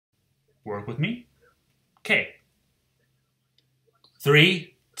Work with me. Okay.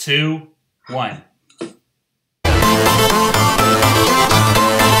 3, 2, 1.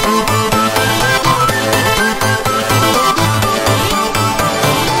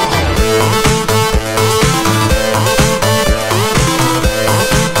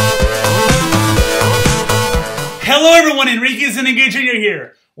 Hello everyone, Enrique Zuniga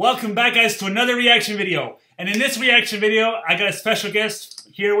here. Welcome back guys to another reaction video. And in this reaction video, I got a special guest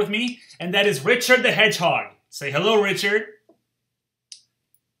here with me, and that is Richard the Hedgehog. Say hello, Richard.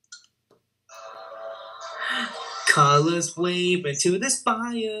 Colors wave into the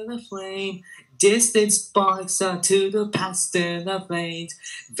spire of flame. Distant sparks are to the past and the flames.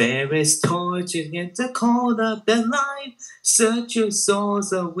 Various torches get the cold of the light. Search your souls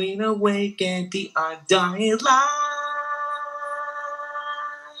so we awaken the undying light.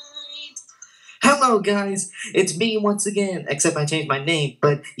 Hello guys, it's me once again, except I changed my name,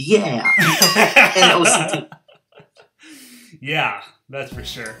 but yeah. And OCT. Yeah, that's for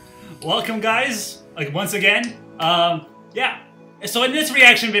sure. Welcome guys, once again. Yeah. So in this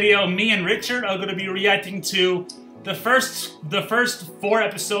reaction video, me and Richard are going to be reacting to the first 4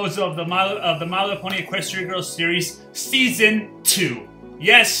 episodes of the My Little Pony Equestria Girls series, Season 2.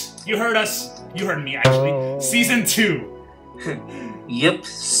 Yes, you heard us. You heard me, actually. Season 2. Yep,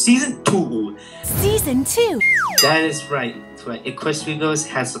 Season 2. Season 2. That is right. That's right. Equestria Girls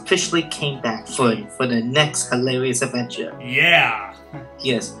has officially came back for the next hilarious adventure. Yeah.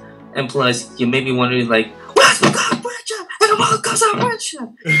 Yes, and plus, you may be wondering, like, where's my God, Richard? And the world goes on, Richard?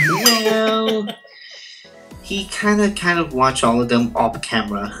 Well, he kind of watched all of them off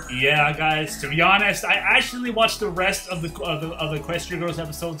camera. Yeah, guys. To be honest, I actually watched the rest of the Equestria Girls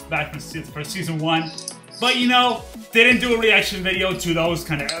episodes back for Season 1. But, you know, didn't do a reaction video to those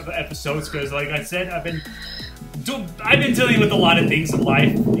kind of episodes because, like I said, I've been dealing with a lot of things in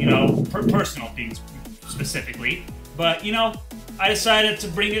life, you know, personal things specifically. But, you know, I decided to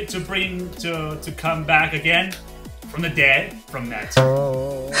come back again from the dead, from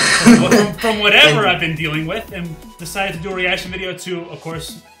whatever I've been dealing with, and decided to do a reaction video to, of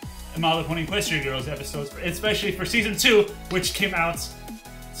course, My Little Pony Equestria Girls episodes, especially for Season 2, which came out.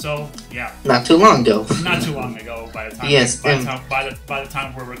 So yeah, not too long ago. Not too long ago. By the time, yes, by the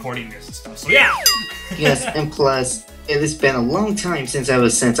time we're recording this and stuff. So yeah. Yes, and plus, it has been a long time since I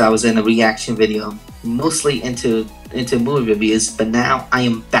was in a reaction video, mostly into movie reviews. But now I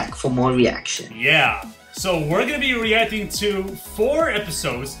am back for more reaction. Yeah. So we're gonna be reacting to 4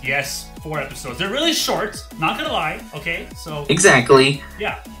 episodes. Yes, 4 episodes. They're really short. Not gonna lie. Okay. So exactly.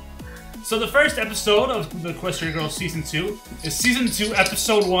 Yeah. So the first episode of the Equestria Girls Season 2 is Season 2,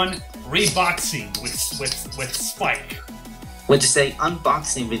 Episode 1, Reboxing with Spike. Which is a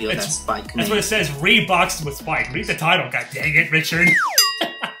unboxing video that Spike made. That's what it says, Reboxed with Spike. Read the title, god dang it, Richard.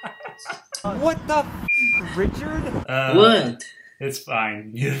 What the Richard? What? It's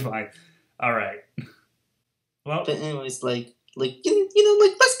fine. You're fine. Alright. Well, but anyways, like you know,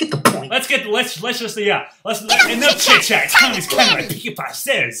 let's get the point. Let's enough chit chat. Time is coming.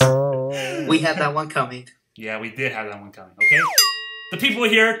 Says. We had that one coming. Yeah, we did have that one coming. Okay, the people are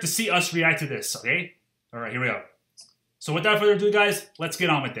here to see us react to this. Okay, all right, here we go. So without further ado, guys, let's get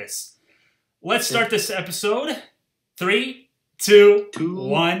on with this. Let's start this episode. 3, 2,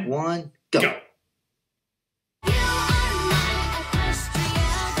 1, go.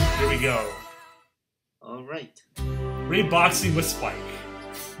 Here we go. All right. Reboxing with Spike.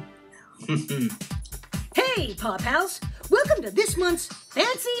 Hey, Paw Pals! Welcome to this month's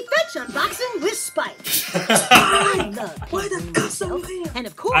Fancy Fetch Unboxing with Spike. I love myself, and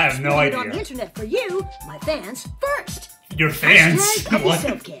of course, I have no idea. On the internet for you, my fans, first. Your fans? What?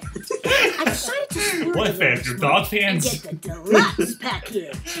 Self-care. I decided to splurge what fans? Your dog fans? And get the deluxe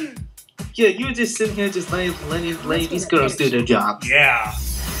package. Yeah, you were just sitting here just letting these girls do their job. Yeah.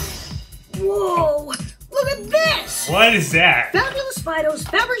 Whoa! Look at this! What is that? Fabulous Fido's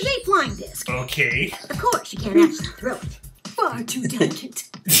Fabergé flying disc. Okay. Of course, you can't actually throw it. Far too delicate.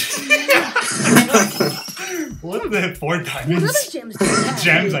 What are the 4 diamonds? What other gems do you have?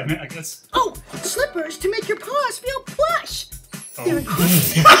 Gems, I meant, I guess. Oh, slippers to make your paws feel plush. Oh.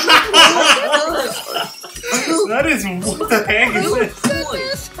 That is, what the heck is this?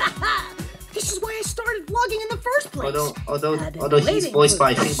 This is why I started vlogging in the first place. Although he's voiced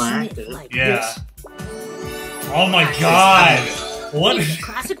by a female actor. Like yeah. This. Oh my god! What?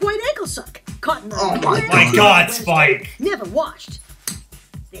 Classic white ankle sock. Caught in the oh my god, Spike! Never washed.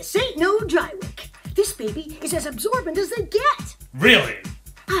 This ain't no dry wick. This baby is as absorbent as they get. Really?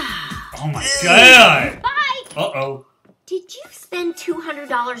 Oh my god! Bye! Uh-oh. Did you spend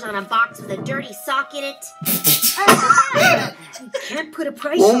 $200 on a box with a dirty sock in it? Can't put a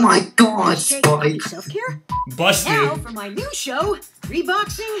price Oh on my it. God, Take Spike. self-care. Busted. Now for my new show,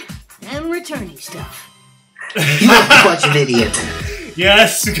 Reboxing and returning stuff. You are such an idiot.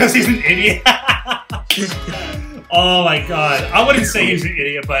 Yes, because he's an idiot. Oh my god. I wouldn't say he's an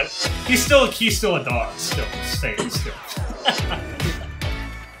idiot, but he's still a dog. Still.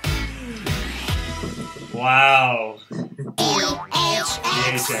 Wow.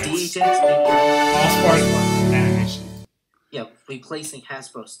 DHX All Spark animation. Yeah, replacing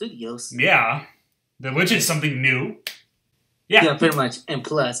Hasbro Studios. Yeah. Which is something new. Yeah. Yeah, pretty much. And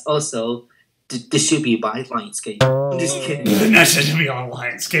plus, also, this should be by Lionsgate. I'm just kidding. That should be on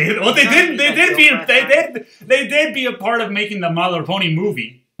Lionsgate. Well, they did be a part of making the My Little Pony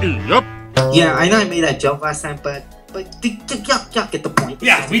movie. Yup. Yeah, I know I made that joke last time, but y'all get the point.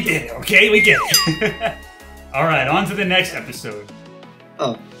 Yeah, we did it. Okay, we get it. All right, on to the next episode.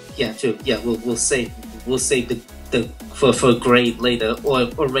 Oh, yeah, true. Yeah, we'll save the for grade later or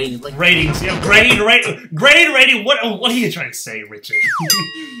rating later. Ratings, yeah, grade rating. What are you trying to say, Richard?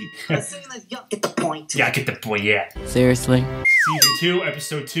 I'm saying that y'all get the point. Yeah, I get the point. Yeah. Seriously? Season 2,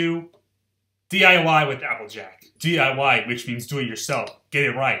 Episode 2, DIY with Applejack. DIY, which means do it yourself. Get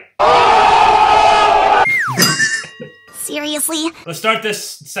it right. Seriously? Let's start this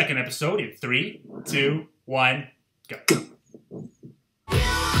second episode in 3, 2, 1, go.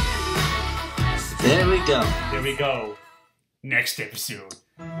 There we go. Here we go. Next episode.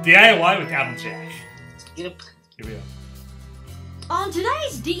 DIY with Applejack. Yep. Here we go. On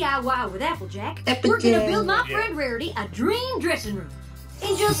today's DIY with Applejack, Applejack. we're gonna build my Yeah. friend Rarity a dream dressing room.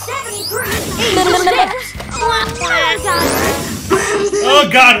 In just 73 steps. Oh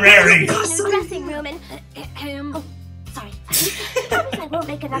god, Rarity! In a dressing room and... sorry. I promise I won't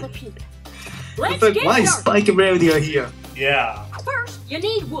make another peep. Let's But get why started. Spike and Rarity are here? Yeah. First, you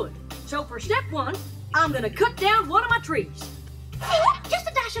need wood. So for step 1, I'm gonna cut down one of my trees. Just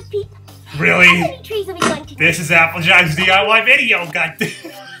a dash of peep. How Really? many trees are we going to This is Applejack's DIY video, god damn.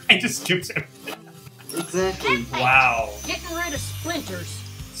 I just skipped it. Exactly. Wow. Getting rid of splinters.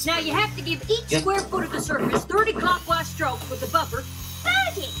 Now you have to give each Yep. square foot of the surface 30 clockwise strokes with the buffer.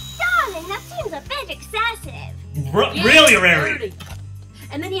 30! Darling, that seems a bit excessive. Yeah, Really, Rarity? 30.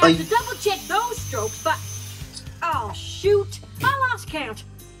 And then you have to double check those strokes by... Oh, shoot. I lost count.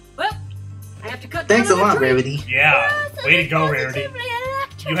 Well, I have to cut Thanks a down lot, another tree. Rarity. Yeah. Way to go, Rarity.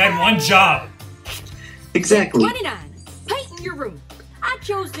 You had one job. Exactly. 29. Painting your room. I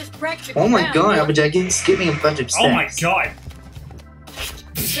chose this practical Oh my brown god, wood. Applejack is giving a bunch of stats. Oh my god.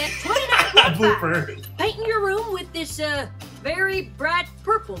 Step 29.5. Blooper. Painting your room with this, very bright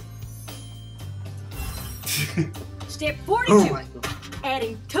purple. Step 42. Oh my god.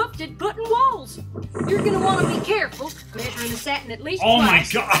 Adding tufted button walls. You're gonna want to be careful, measuring the satin at least Oh my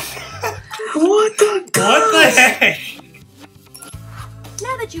twice. god. What the What the heck?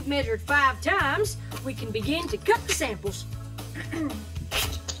 Now that you've measured 5 times, we can begin to cut the samples.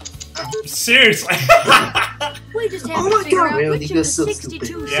 Seriously. We just have Oh to my figure God, out Rarity, which of you're the so 62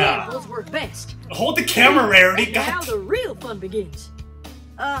 stupid. Yeah. samples work best. Hold the camera, Rarity. And now God. the real fun begins.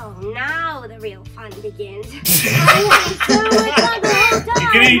 Oh, now the real fun begins.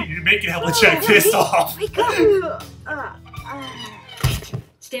 You're making Applejack pissed off.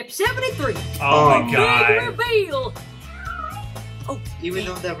 Step 73. Oh my Big god. reveal. Oh, Even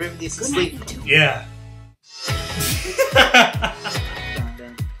though that Rarity is asleep. Yeah.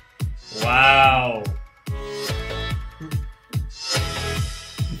 Wow.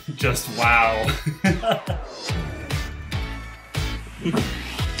 Just wow.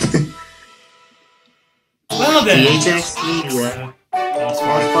 Well then. DHX Media, All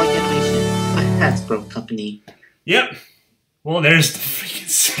Spark Spark. Animation, a Hasbro company. Yep. Well, there's the freaking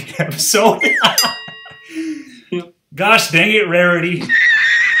second episode. Gosh dang it, Rarity.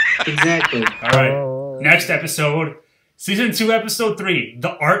 Exactly. Alright. Next episode. Season 2, Episode 3.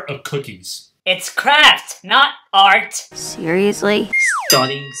 The Art of Cookies. It's craft, not art. Seriously?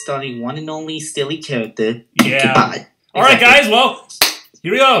 Starting one and only silly character. Yeah. Goodbye. Alright, Exactly. guys, well,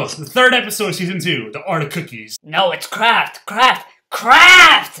 here we go. The third episode of Season 2. The Art of Cookies. No, it's craft, craft,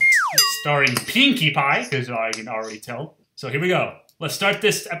 craft! Starring Pinkie Pie, because I can already tell. So here we go. Let's start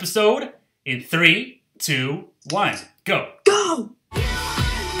this episode in 3, 2, 1. Go. Go!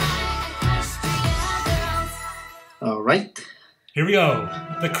 Alright. Here we go.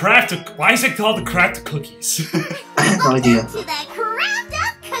 The craft of... Why is it called the craft of cookies? I have no idea. To the craft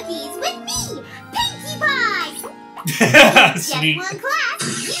of cookies with me, Pinkie Pie! Sweet. Just one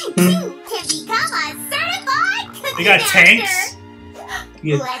class, you too can become a certified cookie They got master. tanks?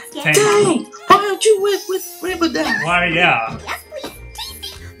 Yeah. Let's get Tank. Dang! Why don't you with Rainbow Dash? Why, yeah. Yes, please. Tasty.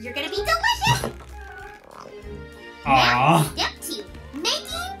 You're gonna be delicious. Now, Aww. step 2.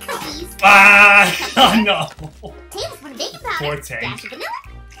 Making cookies. Oh no. Tablespoon of baking powder. Poor Dash Tank. of vanilla.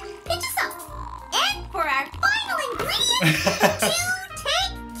 Pinch of salt. And for our final ingredient, 2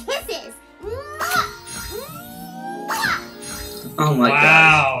 take kisses. Mwah! Mwah! Oh my god.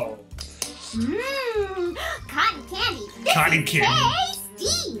 Wow. Mmm, cotton candy. This Cotton is candy.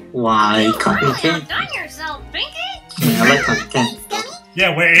 tasty. Why You cotton really candy? outdone yourself, Pinky. Yeah, I like cotton candy. Thanks, Gummy.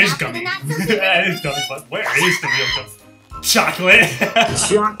 Yeah, where is Now for the Gummy? not so secret That is Gummy, but where is the real Gummy? Chocolate.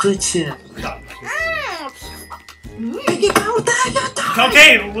 Chocolate chip. Mmm. Think about that.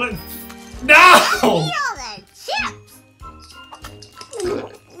 Okay, no! All the chips.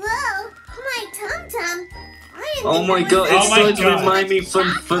 Whoa, my tum-tum. Oh my god, Oh it my starts to God. remind me from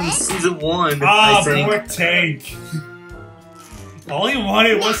season 1. Ah, I think. poor Tank. All he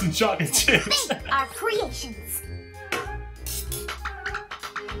wanted was some chocolate chips. Think our creations.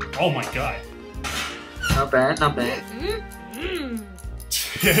 Oh my god. Not bad, not bad.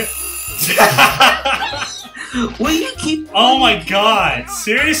 Why you keep? Oh my god,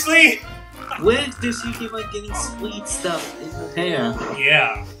 seriously? Where does she keep on getting sweet stuff in her hair?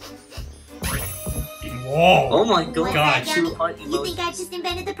 Yeah. Whoa. Oh my What's god, that, true Gummy? heart You emoji. think I just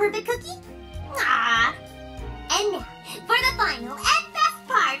invented the perfect cookie? Ah. And now, for the final and best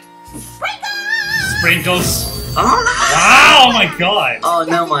part, sprinkles! Sprinkles. Oh, Wow, oh my god. oh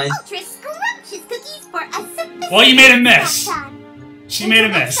no, my. Ultra scrumptious cookies for a sophisticated Well, you made a mess. time. She made a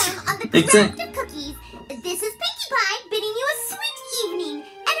Until mess. next time on the Exact- Craft of Cookies, this is Pinkie Pie bidding you a sweet evening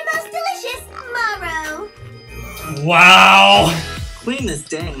and a most delicious morrow. Wow. Queen is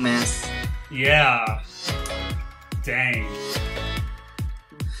dang mess. Yeah. Dang.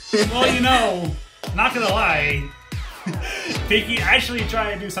 Well, you know, not gonna lie, Pinky actually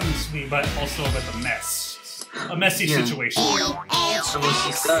tried to do something sweet, but also with a mess. A messy Yeah. situation. I mean,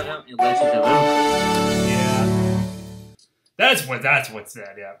 she started out in Legendary. Yeah. That's what's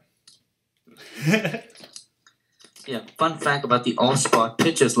that, yeah. Yeah, fun fact about the All Star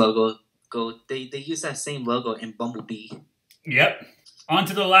Pictures logo. They use that same logo in Bumblebee. Yep. On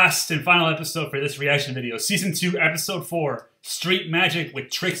to the last and final episode for this reaction video. Season 2, Episode 4, Street Magic with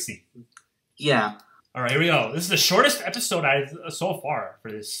Trixie. Yeah. Alright, here we go. This is the shortest episode I've so far for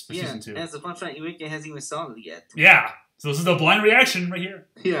this for Yeah, Season 2. and as a fun fact, Enrique hasn't even saw it yet. Yeah. So this is the blind reaction right here.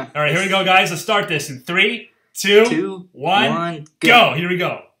 Yeah. Alright, here we go, guys. Let's start this in 3, 2, 2, 1, 1, go. Here we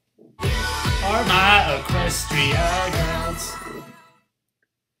go. Are my Equestria Girls.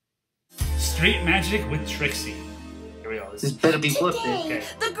 Street Magic with Trixie. Here we go. This better be worth it. Today, Okay.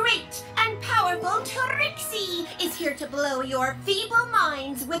 the great and powerful Trixie is here to blow your feeble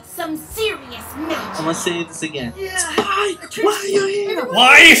minds with some serious I'm magic. gonna say this again. Spike, why are you here?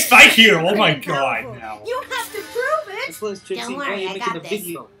 Why is Spike here? Oh my god, now. You have to prove it. As well as Trixie, Don't why are worry, you I making a got this.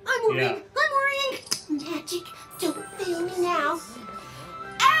 video? I'm worrying. Yeah. I'm worrying. Magic, don't fail me now.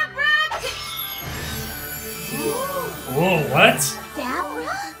 Abracadabra. Whoa, what?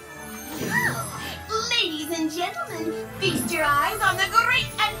 Ladies and gentlemen, feast your eyes on the great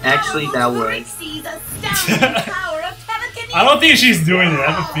and Actually, that powerful was- Trixie's astounding power of telekinesis. I don't think she's doing it.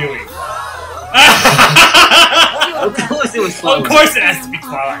 I have a feeling. Of course it was slow. Of course it has to be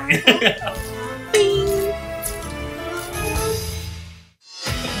Twilight.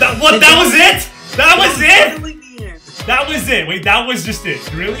 That was it? That was it? Literally the end. That was it. Wait, that was just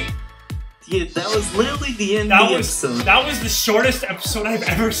it. Really? Yeah, that was literally the end That of the was episode. the shortest episode I've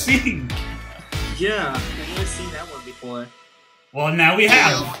ever seen. Yeah, I've never seen that one before. Well, now we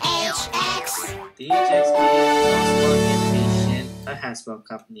have. The HX Animation, a Hasbro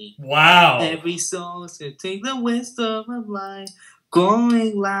company. Wow. Every soul's to take the wisdom of life.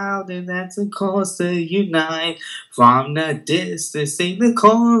 Growing louder, that's a cause to unite. From the distance, sing the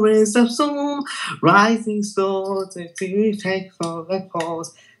chorus of soul. Rising swords to take for the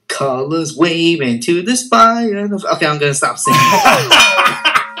pulse. Colors wave into the spire. Okay, I'm gonna stop singing.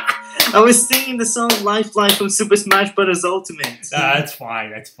 I was singing the song Lifeline from Super Smash Bros. Ultimate. That's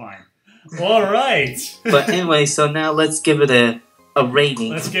fine. That's fine. All right. But anyway, so now let's give it a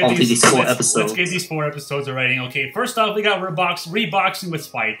rating Let's of give all these 4 let's episodes. give these 4 episodes a rating. Okay, first off, we got Reboxing with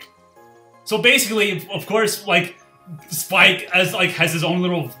Spike. So basically, of course, like Spike has his own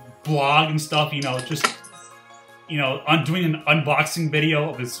little blog and stuff. You know, just doing an unboxing video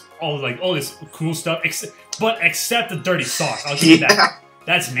of his all this cool stuff. Except the dirty sauce. I'll give you that.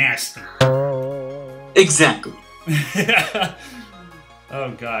 That's nasty. Exactly.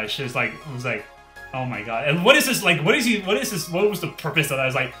 Oh gosh, it was like, oh my god. And what is this like? What is this? What was the purpose of that? I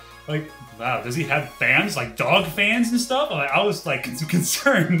was like, wow, does he have fans, like dog fans and stuff? I was like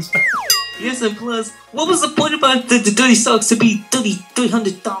concerned. Yes, and plus, what was the point about the dirty socks to be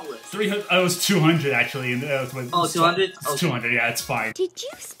 $300? 300. It was 200 actually. And Oh, 200? It's 200. Yeah, it's fine. Did you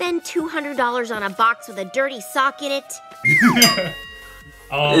spend $200 on a box with a dirty sock in it?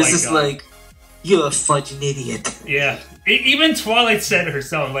 Oh It's my just God. like, you're a fudging idiot. Yeah. Even Twilight said it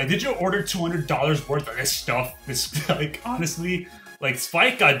herself. Like, did you order $200 worth of this stuff? This, like, honestly, like,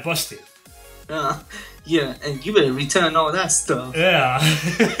 Spike got busted. Yeah, and you better return all that stuff. Yeah.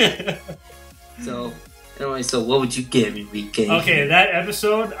 So, anyway, so what would you give, Enrique? Okay, that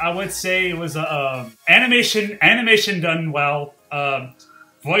episode, I would say it was animation done well,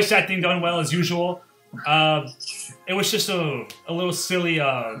 voice acting done well as usual. It was just a little silly,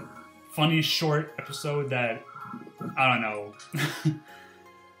 funny short episode that I don't know.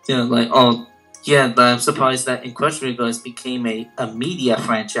 Yeah, like but I'm surprised that Equestria Girls became a media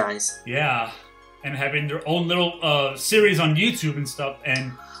franchise. Yeah, and having their own little series on YouTube and stuff,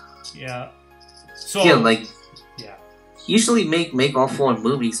 and yeah. So Yeah, like yeah. usually make all 4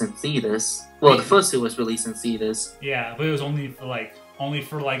 movies in theaters. Well, the first 2 was released in theaters. Yeah, but it was only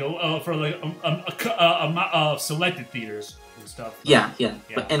for selected theaters and stuff. Yeah.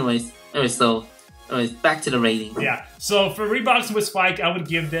 But anyways, back to the rating. Yeah. So for Reboxing with Spike, I would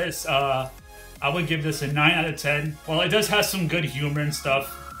give this a 9 out of 10. Well, it does have some good humor and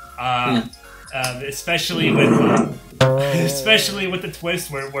stuff. Especially with the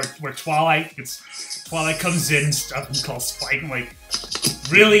twist where Twilight comes in and stuff and calls Spike. I'm like,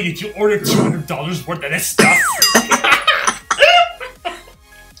 really? Did you order $200 worth of this stuff?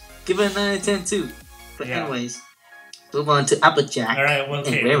 Give it a 9 out of 10 too. But Yeah. anyways, move on to Applejack. All right, well,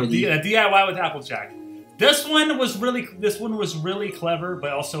 okay. And Rarity. DIY with Applejack. This one was really clever,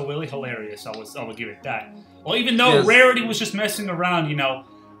 but also really hilarious. I would give it that. Well, even though Yes. Rarity was just messing around, you know,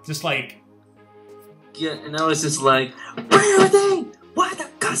 just like. Yeah, and I was just like, where are they? Why the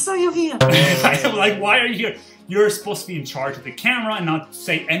cuss are you here? I'm like, why are you here? You're supposed to be in charge of the camera and not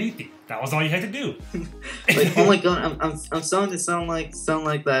say anything. That was all you had to do. Like, oh my God, I'm starting to sound like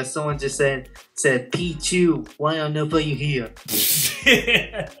that. Someone just said Pichu, why are nobody here?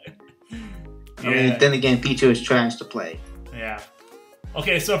 I mean, then again, Pichu is trash to play. Yeah.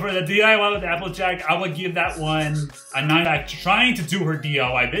 Okay, so for the DIY with Applejack, I would give that one a 9 out. Trying to do her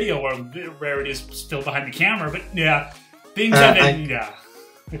DIY video where Rarity is still behind the camera, but yeah, things have been, yeah.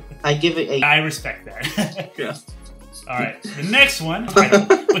 I give it a. I respect that. Yeah. All right, the next one,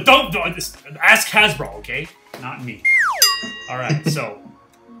 but don't ask Hasbro, okay? Not me. All right, so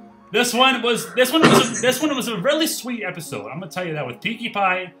this one was a really sweet episode. I'm gonna tell you that with Pinkie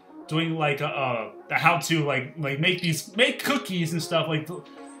Pie doing like the how to like make cookies and stuff, like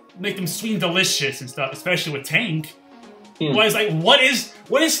make them sweet and delicious and stuff, especially with Tank. Yeah. Well, I was like, what is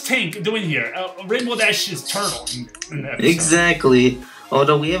Tank doing here? Rainbow Dash's turtle in the episode. Exactly.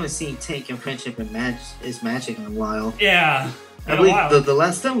 Although we haven't seen Tank and Friendship and Magic in a while. Yeah. I believe the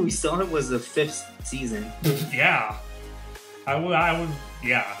last time we saw it was the 5th season. Yeah. I would.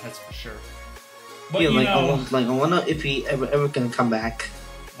 Yeah, that's for sure. But yeah, you know, I wonder if he ever gonna come back.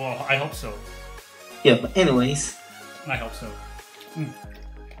 well, I hope so. Yeah, but anyways. I hope so.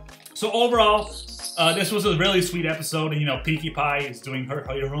 So overall, this was a really sweet episode, and you know, Pinkie Pie is doing her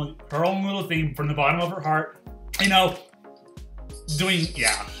own little thing from the bottom of her heart. You know,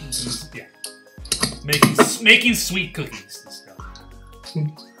 making sweet cookies and stuff.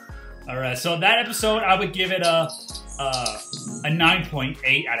 All right, so that episode, I would give it a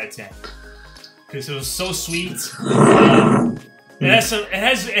 9.8 out of 10 because it was so sweet.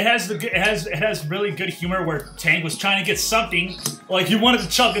 It has really good humor where Tank was trying to get something, like he wanted the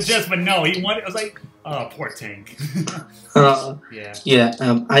chocolate chips, but no, he wanted. I was like, oh, poor Tank. Yeah.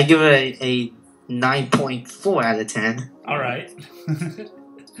 Yeah. I give it a 9.4 out of 10. All right.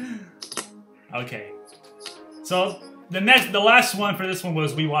 Okay. So the last one for this one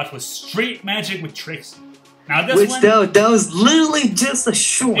was Street Magic with Trixie. Now this one, that was literally just a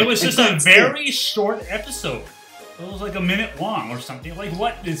short. it was just a very short episode. It was like a minute long or something. Like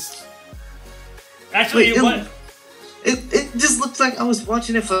what is? Actually, it just looks like I was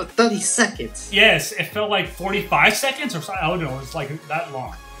watching it for 30 seconds. Yes, it felt like 45 seconds or something. I don't know. It was like that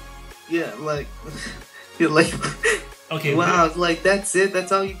long. Yeah, like you're like. Okay. Wow, like that's it.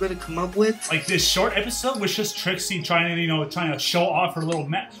 That's all you're gonna come up with. Like this short episode was just Trixie trying to show off her little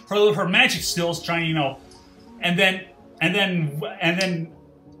her magic skills, and then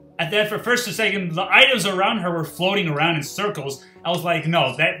for first and second, the items around her were floating around in circles. I was like,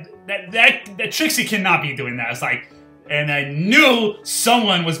 no, that Trixie cannot be doing that. It's like, and I knew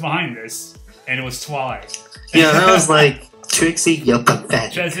someone was behind this, and it was Twilight. Yeah, I was like, Trixie, you're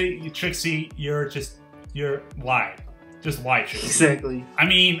pathetic. Trixie, you're why? Just why, Trixie? Exactly. I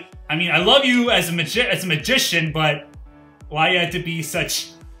mean, I love you as a magician, but why you had to be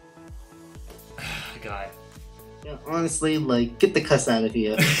such honestly, like, get the cuss out of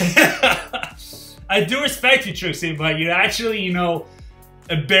here. I do respect you, Trixie, but you're actually, you know,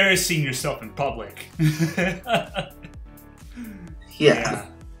 embarrassing yourself in public. Yeah.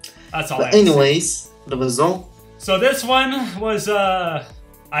 That's all. But anyways, the result. So this one was, I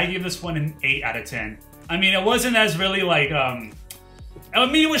give this one an 8 out of 10. I mean, it wasn't as really like, I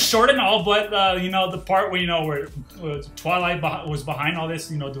mean, it was short and all, but, you know, the part where, you know, where Twilight was behind all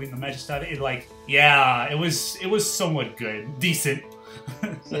this, you know, doing the magic stuff, it like, yeah, it was somewhat good. Decent.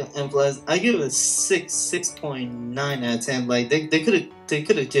 Yeah, and plus, I give it a 6.9 out of 10. Like, they could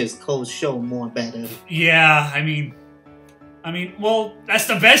have just show more better. Yeah, I mean, well, that's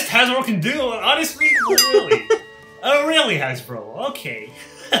the best Hasbro can do, honestly. Really. Oh, really, Hasbro? Okay.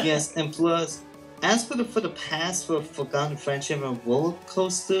 Yes, and plus, as for the past for Forgotten Friendship and Roller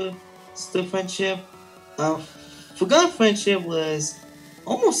Coaster Friendship, Forgotten Friendship was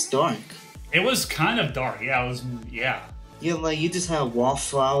almost dark. It was kind of dark. Yeah, it was. Yeah. Yeah, like you just have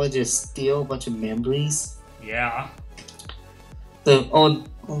Wallflower just steal a bunch of memories. Yeah.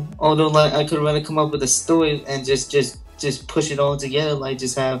 Although, like, I could rather come up with a story and just push it all together. Like,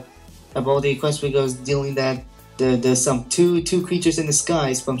 just have all the Equestria Girls dealing that there's some two creatures in the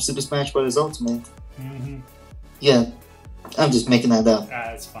skies from Super Smash Bros. Ultimate. Mm-hmm. Yeah, I'm just making that up.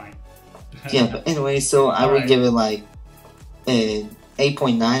 That's fine. Yeah, but anyway, so I would give it like an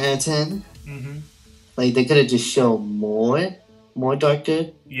 8.9 out of 10. Mm-hmm. Like, they could have just shown more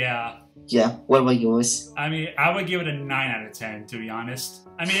darker. Yeah. Yeah. What about yours? I mean, I would give it a 9 out of 10, to be honest.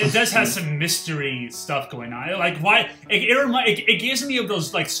 I mean, it does have some mystery stuff going on. Like, why? It gives me of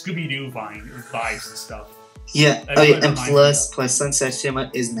those like Scooby-Doo vibes and stuff. Yeah. That's Okay, what it and reminds plus Sunset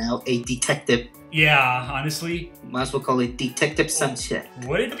Shimmer is now a detective. Yeah, honestly. Might as well call it Detective Sunset.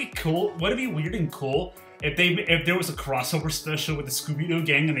 Wouldn't it be cool? Would it be weird and cool if there was a crossover special with the Scooby-Doo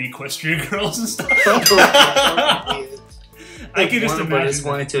gang and the Equestria Girls and stuff? I could just imagine. I just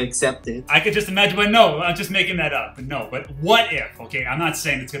wanted to accept it. I could just imagine, but no, I'm just making that up. But no, but what if? Okay, I'm not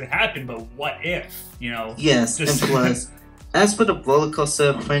saying it's gonna happen, but what if? You know? Yes, just... and plus, as for the roller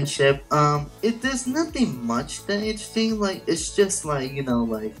coaster friendship, there's nothing much that interesting. Like, it's just like, you know,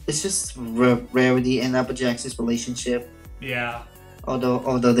 like it's just Rarity and Applejack's relationship. Yeah.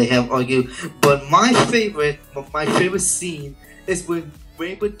 Although they have argued, but my favorite scene is when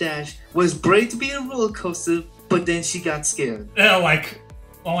Rainbow Dash was brave to be in a roller coaster, but then she got scared. Yeah, like,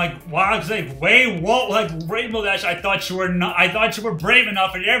 I'm like, wow, it's like, like Rainbow Dash. I thought you were brave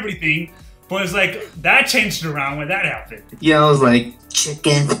enough and everything, but it's like that changed around when that happened. Yeah, I was like,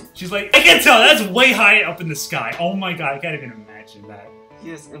 chicken. She's like, I can tell that's way high up in the sky. Oh my god, I can't even imagine that.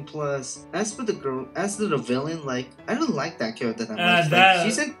 Yes, and plus, as for the villain, like, I don't like that character that much.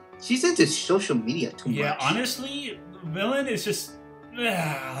 Like, she's into social media too much. Yeah, honestly, villain is just.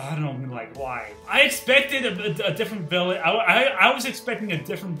 I don't know, like, why. I expected a different villain. I was expecting a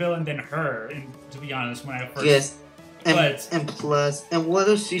different villain than her, to be honest, when I first. Yes, and plus, and what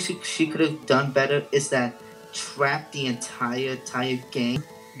else she could have done better is that trap the entire gang.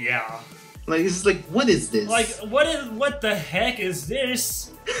 Yeah. Like, it's just like, what is this? Like, what the heck is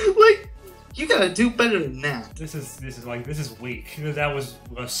this? Like, you gotta do better than that. This is weak. That was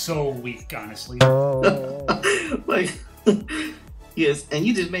so weak, honestly. Like. Yes, and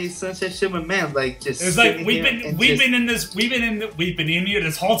you just made Sunset Shimmer man like just. It's like we've been in here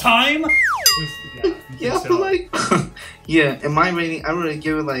this whole time. Yeah, like yeah. In my rating, I would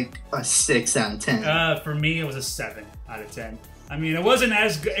give it like a 6 out of 10. For me, it was a 7 out of 10. I mean, it wasn't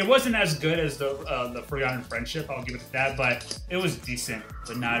as good as the Forgotten Friendship. I'll give it that, but it was decent,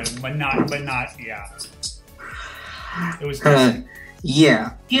 but not. Yeah, it was decent.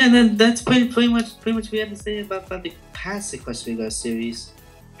 Yeah. Then that's pretty much we have to say about the past Equestria Girls series.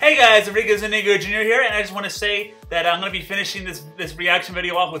 Hey guys, Enrique Zuniga Jr. here, and I just want to say that I'm going to be finishing this reaction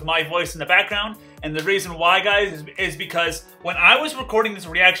video off with my voice in the background. And the reason why, guys, is because when I was recording this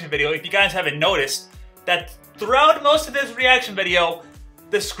reaction video, if you guys haven't noticed, that throughout most of this reaction video,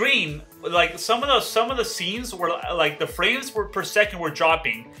 the screen, like some of the scenes were like the frames per second were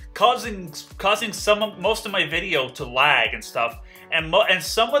dropping, causing most of my video to lag and stuff. And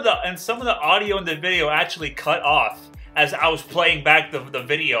some of the audio in the video actually cut off as I was playing back the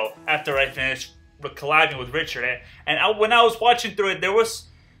video after I finished collabing with Richard. And when I was watching through it, there was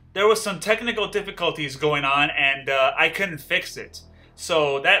some technical difficulties going on, and I couldn't fix it.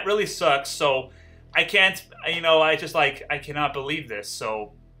 So that really sucks. So I can't, you know, I cannot believe this.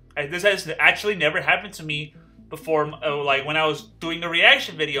 So this has actually never happened to me before, like when I was doing the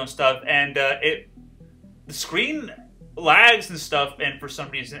reaction video and stuff, and the screen lags and stuff, and for some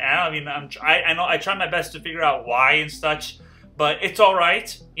reason, I know I try my best to figure out why and such, but it's all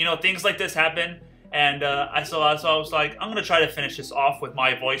right. You know, things like this happen, And so I was like, I'm gonna try to finish this off with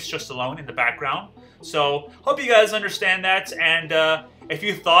my voice just alone in the background. So hope you guys understand that. And if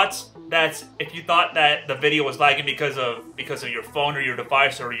you thought that the video was lagging because of your phone or your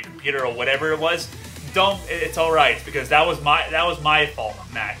device or your computer or whatever it was, it's all right, because that was my fault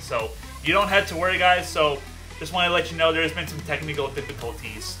on that. So you don't have to worry, guys. So just want to let you know there's been some technical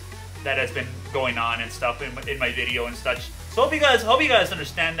difficulties that has been going on and stuff in my video and such. So hope you guys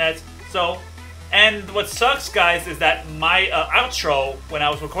understand that. So, and what sucks, guys, is that my outro, when I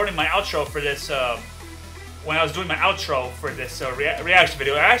was recording my outro for this, when I was doing my outro for this reaction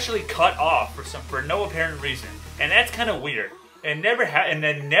video, I actually cut off for no apparent reason, and that's kind of weird. That never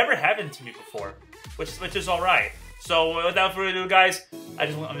happened to me before, which is all right. So without further ado, guys,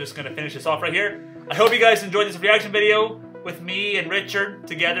 I'm just gonna finish this off right here. I hope you guys enjoyed this reaction video with me and Richard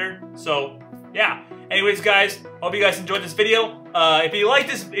together. So yeah. Anyways, guys, hope you guys enjoyed this video. If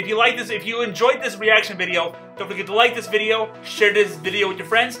you enjoyed this reaction video, don't forget to like this video, share this video with your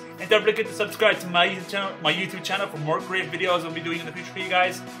friends, and don't forget to subscribe to my YouTube channel for more great videos I'll be doing in the future for you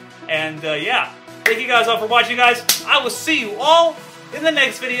guys. And yeah, thank you guys all for watching, guys. I will see you all in the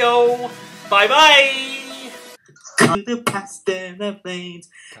next video. Bye bye. Come to the past and the flames.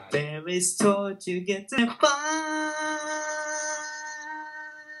 There is torch you get to fight.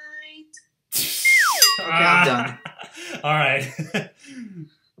 Okay, I'm done. All right.